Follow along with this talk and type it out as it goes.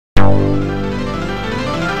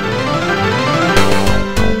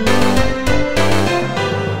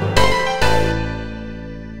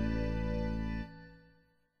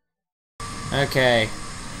Okay.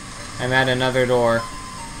 I'm at another door.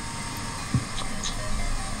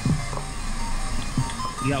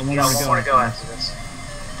 You got one more to go after this.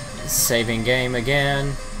 Saving game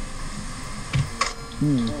again.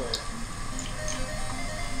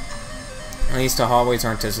 At least the hallways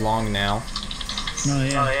aren't as long now. Oh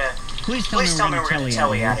yeah. Please tell me we're gonna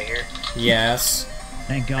telly out of here. Yes.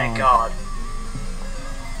 Thank God. Thank God.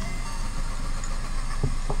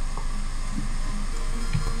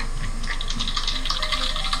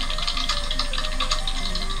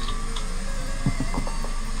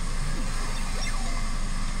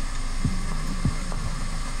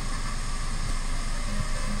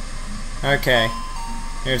 Okay.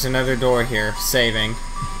 There's another door here. Saving.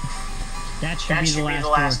 That should be the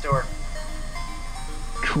last door.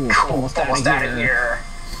 Cool. Almost out of here.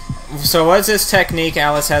 So what's this technique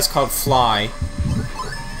Alice has called fly?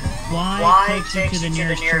 Fly takes you to the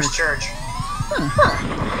nearest church.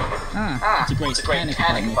 It's a great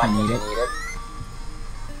panic button if you need it.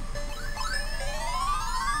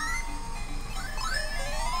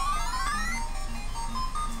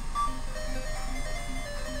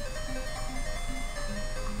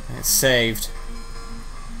 It's saved.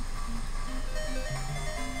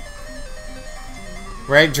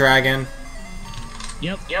 Red Dragon.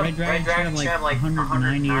 Yep. Red Dragon should have like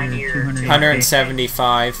 190 or 200.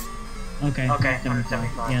 175. Okay.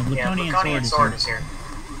 175. Yeah, Laconian sword is here.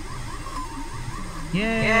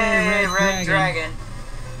 Yay, Red Dragon.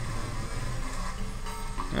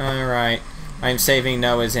 Alright. I'm saving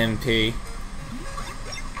Noah's MP.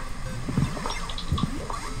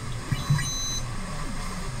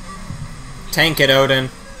 Tank it, Odin.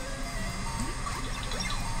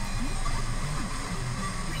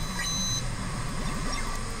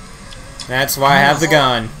 That's why I have the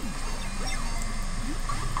gun.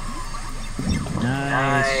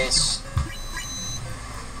 Nice.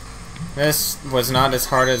 This was not as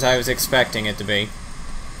hard as I was expecting it to be.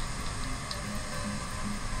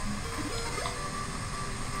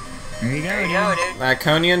 There you go, dude.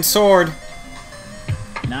 Laconian sword.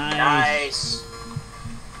 Nice.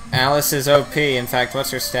 Alice is OP. In fact,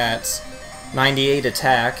 what's her stats? 98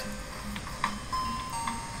 attack.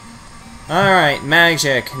 Alright,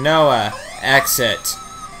 magic, Noah, exit.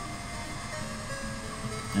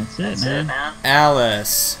 That's it, man.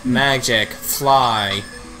 Alice, magic, fly.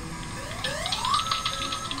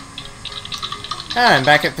 I'm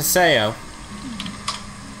back at Paseo.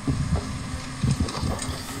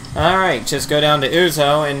 Alright, just go down to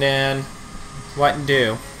Uzo and then what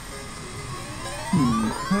do?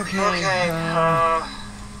 Okay,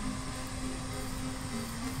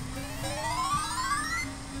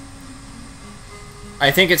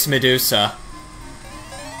 I think it's Medusa.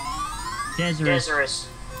 Desirous.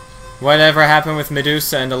 Whatever happened with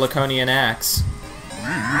Medusa and the Laconian axe?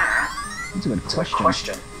 That's a good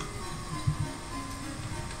question.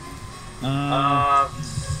 That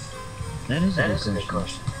is a good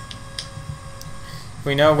question.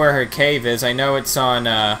 We know where her cave is. I know it's on,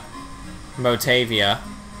 Motavia.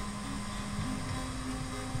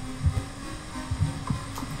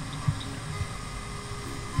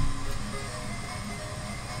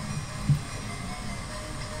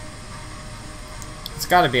 It's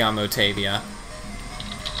gotta be on Motavia.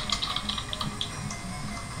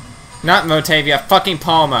 Not Motavia, fucking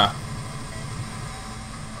Palma.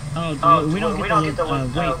 We don't get the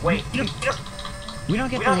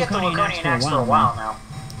Laconian axe for a while now.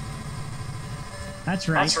 That's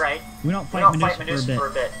right. We don't fight Medusa for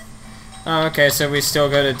a bit. Oh, okay, so we still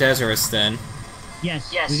go to Desirous then.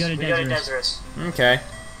 Yes, we go to Desirous. Okay.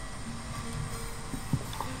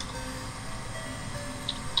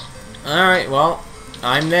 Alright, well,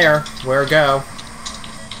 I'm there. Where go?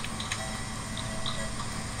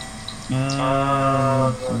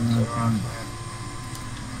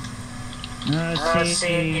 Let's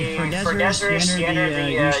see. For Desirous, you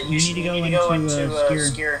need to go into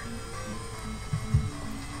Skier.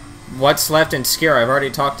 What's left in Skier? I've already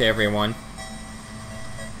talked to everyone.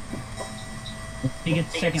 You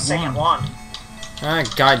get the second wand. Ah,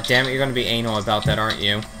 god damn it, you're gonna be anal about that, aren't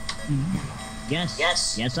you?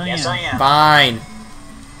 Yes, I am. Fine.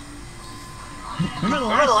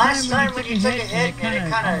 Remember the last time when you took a hit and it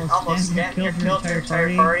kinda almost killed your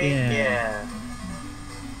entire party? Yeah.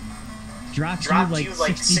 Dropped you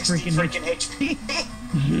like 60 freaking HP.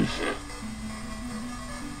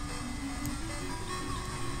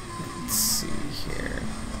 Let's see here.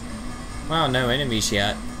 Wow, no enemies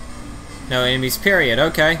yet. No enemies, period.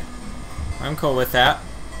 Okay. I'm cool with that.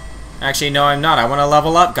 Actually, no, I'm not. I want to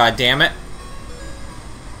level up, goddammit.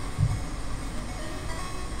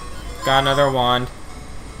 Got another wand.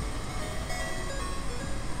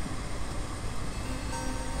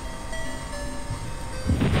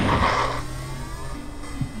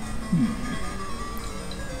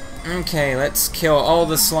 Okay, let's kill all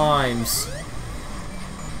the slimes.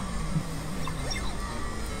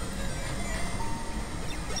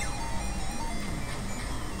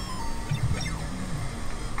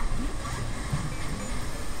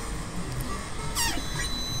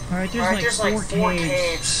 Alright, there's like four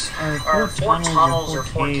caves, or four tunnels or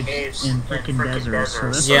four caves in frickin' deserts. So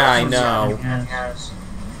that's yeah, I know.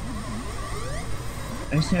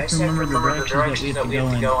 I just have to remember the directions that we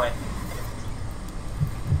have to go in.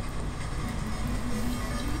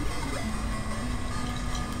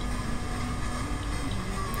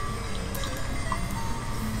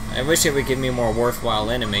 I wish it would give me more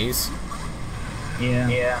worthwhile enemies.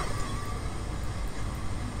 Yeah.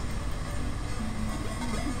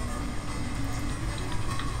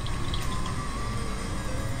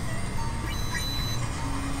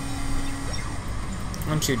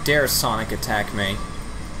 Don't you dare Sonic attack me.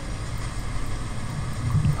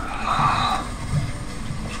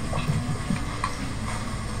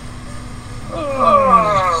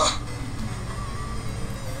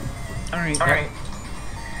 Alright.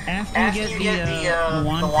 After you get the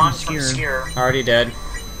wand from Skier. Already dead.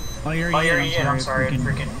 Oh, you're already dead. I'm sorry.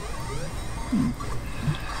 Freaking.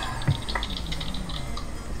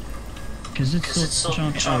 Because it's still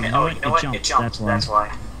showing. Oh, you know what? It jumped. That's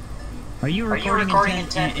why. Are you recording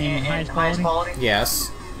in highest quality?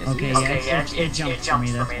 Yes. Okay, yeah, it jumped for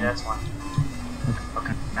me, that's why.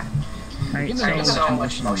 Okay. Alright, so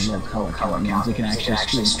much low color means it can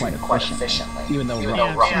actually stream quite efficiently, even though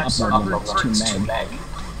rough upload is 2 meg.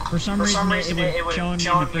 For some reason, it would show me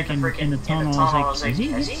in the tunnel. I was like,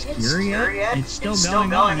 is he here yet? It's still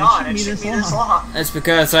going on. It shouldn't be this long. That's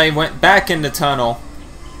because I went back in the tunnel.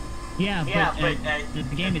 Yeah, but the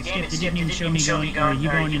game had skipped. It didn't even show me going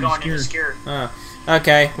into Skier.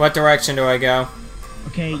 Okay, what direction do I go?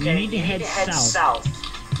 Okay, you need to head south.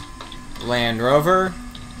 Land Rover.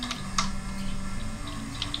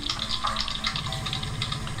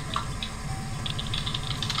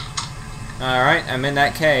 Alright, I'm in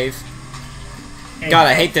that cave. God,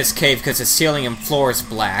 I hate this cave because the ceiling and floor is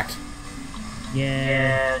black.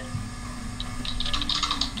 Yeah.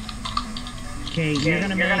 Okay, you're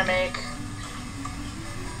gonna make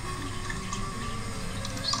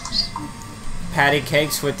patty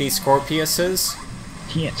cakes with these Scorpiuses?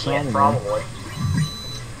 Yeah, probably.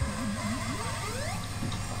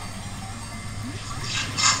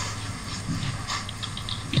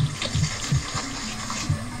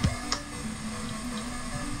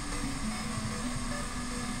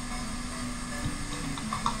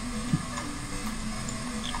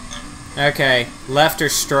 Okay, left or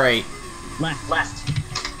straight? Left.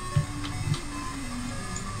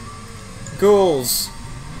 Ghouls.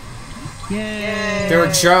 Yay!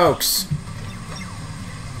 They're jokes.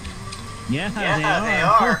 Yeah, they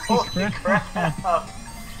are. Holy crap.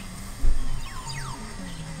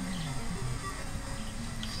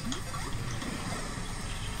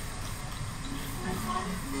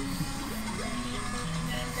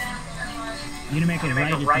 You're gonna make it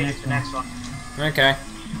right at the next one. Okay.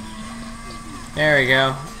 There we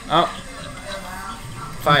go. Oh.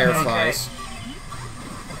 Fireflies.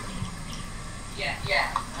 Yeah.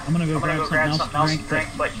 I'm gonna go grab something else to drink,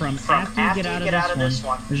 but from after you get out of this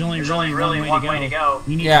one, there's only really one way to go.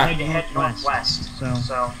 You need to head northwest.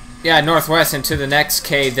 So. Yeah, northwest into the next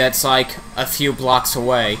cave that's like a few blocks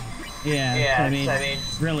away. Yeah. I mean,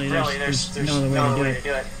 really, there's no other way to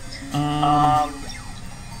do it.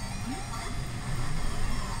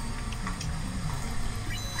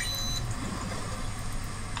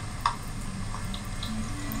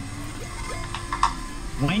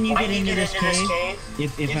 When you get into this cave,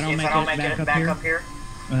 if I don't make it back up here,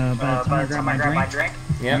 by the time I grab my drink,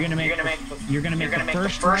 yep. you're gonna make the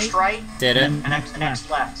first right. Did it. And the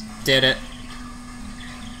next left. Did it.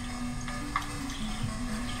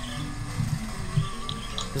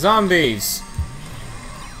 Zombies.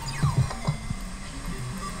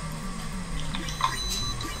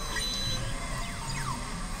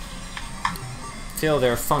 Feel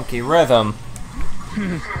their funky rhythm.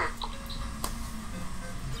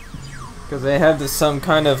 Because they have this some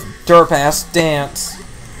kind of derp-ass dance.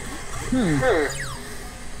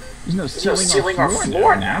 There's no ceiling or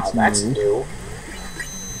floor now. That's new.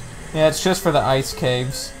 Yeah, it's just for the ice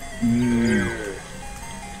caves.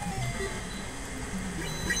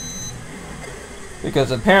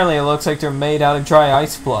 Because apparently it looks like they're made out of dry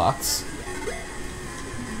ice blocks.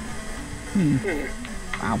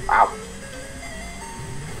 Wow.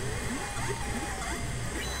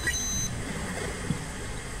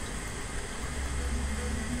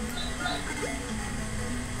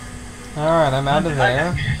 Alright, I'm out of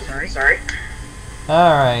there. Sorry.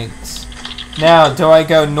 Alright. Now, do I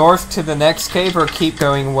go north to the next cave or keep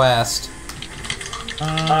going west? You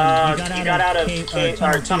got out of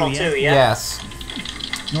tunnel 2, yeah? Yes.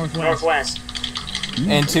 Northwest.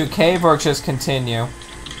 Into cave or just continue?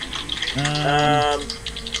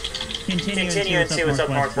 Continue and see what's up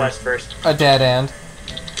northwest first. A dead end.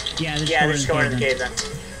 Yeah, just go into the cave then.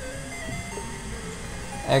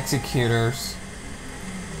 Executors.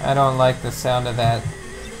 I don't like the sound of that.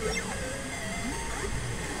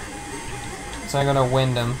 So I'm gonna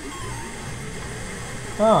wind them.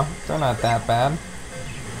 Oh, they're not that bad.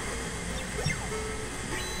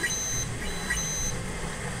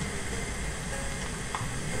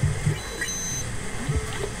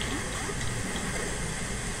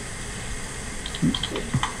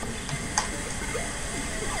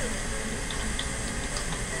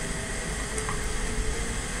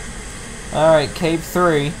 Alright, cave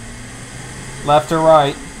 3. Left or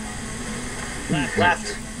right?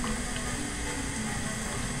 Left.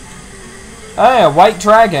 Hey, a white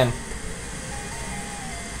dragon.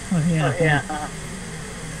 Oh, yeah.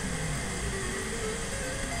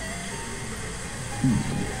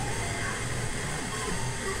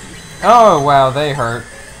 Oh, wow, they hurt.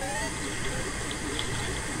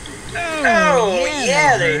 Oh,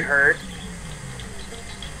 yeah, they hurt.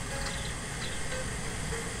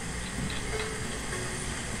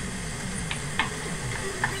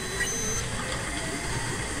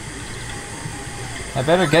 I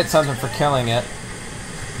better get something for killing it.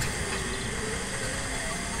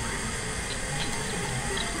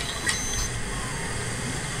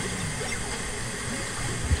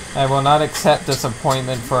 I will not accept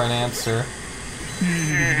disappointment for an answer.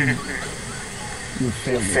 You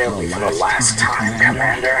failed me for the last time,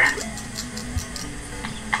 Commander.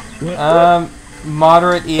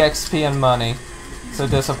 Moderate EXP and money. So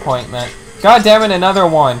disappointment. God damn it, another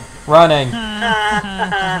one! Running. What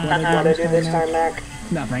do I do this time, Mac?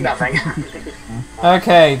 Nothing.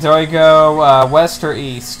 Okay, do I go west or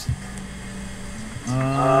east?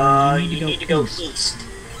 You need to go east.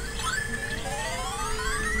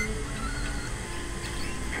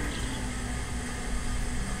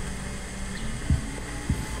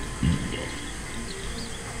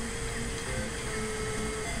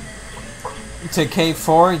 To cave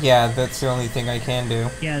 4? Yeah, that's the only thing I can do.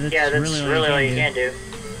 Yeah, that's really all you can do.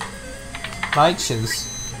 Niches.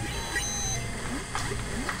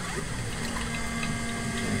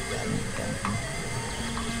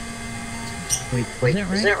 Wait,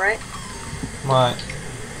 is that right? What?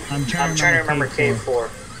 I'm trying to remember cave 4.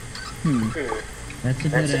 That's a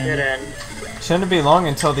dead end. Shouldn't it be long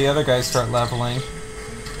until the other guys start leveling?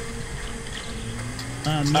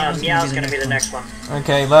 Meow's gonna be the next one.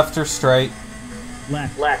 Okay, left or straight?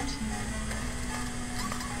 Left.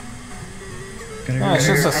 Oh, it's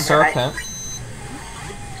just a serpent.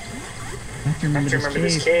 I have to remember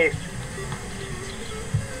this cave.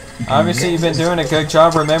 Obviously, you've been doing a good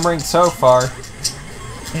job remembering so far.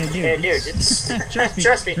 Hey, dude, it's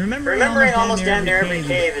trust me. Remembering almost damn near every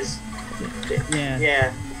cave is...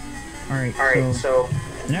 Yeah. Alright, so...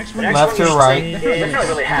 The next one left or right? It's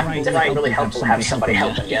really helpful to have somebody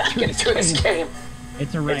helping you get through this game.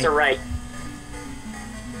 It's a right. It's a right.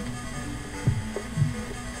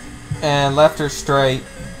 And left or straight?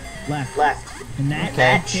 Left. And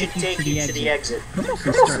that should take you to the exit.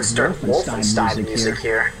 Let's start Wolfenstein music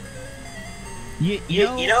here. You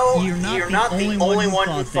know, you're not the only one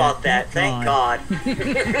who thought that. Thank God.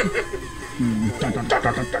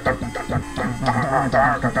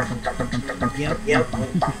 Yep.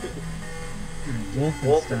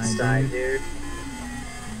 Wolfenstein, dude.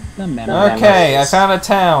 Okay, I found a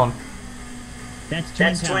town. That's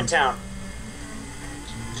Twin Town.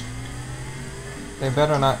 They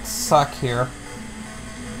better not suck here.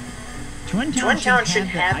 Twin Town should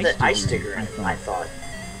have the ice digger in it, I thought.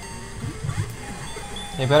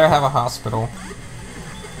 They better have a hospital.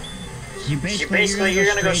 Basically, you're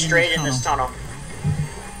gonna go straight in this tunnel.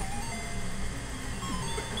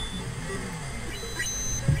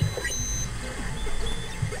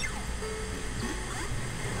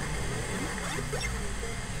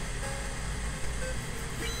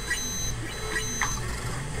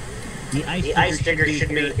 The ice digger should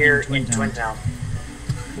be here in Twin Town.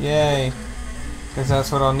 Yay. Because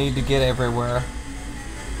that's what I'll need to get everywhere.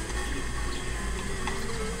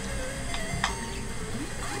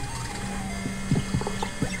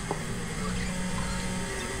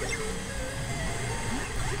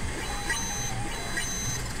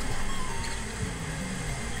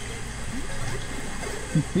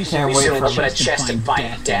 We can't wait for a chest and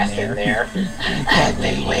find death in there. I've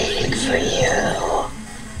been waiting for you.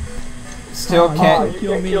 Still can't. You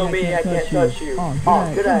can't kill me, I can't touch you.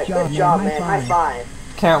 Oh, good job, man. High five.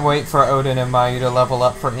 Can't wait for Odin and Mayu to level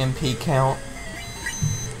up for MP count.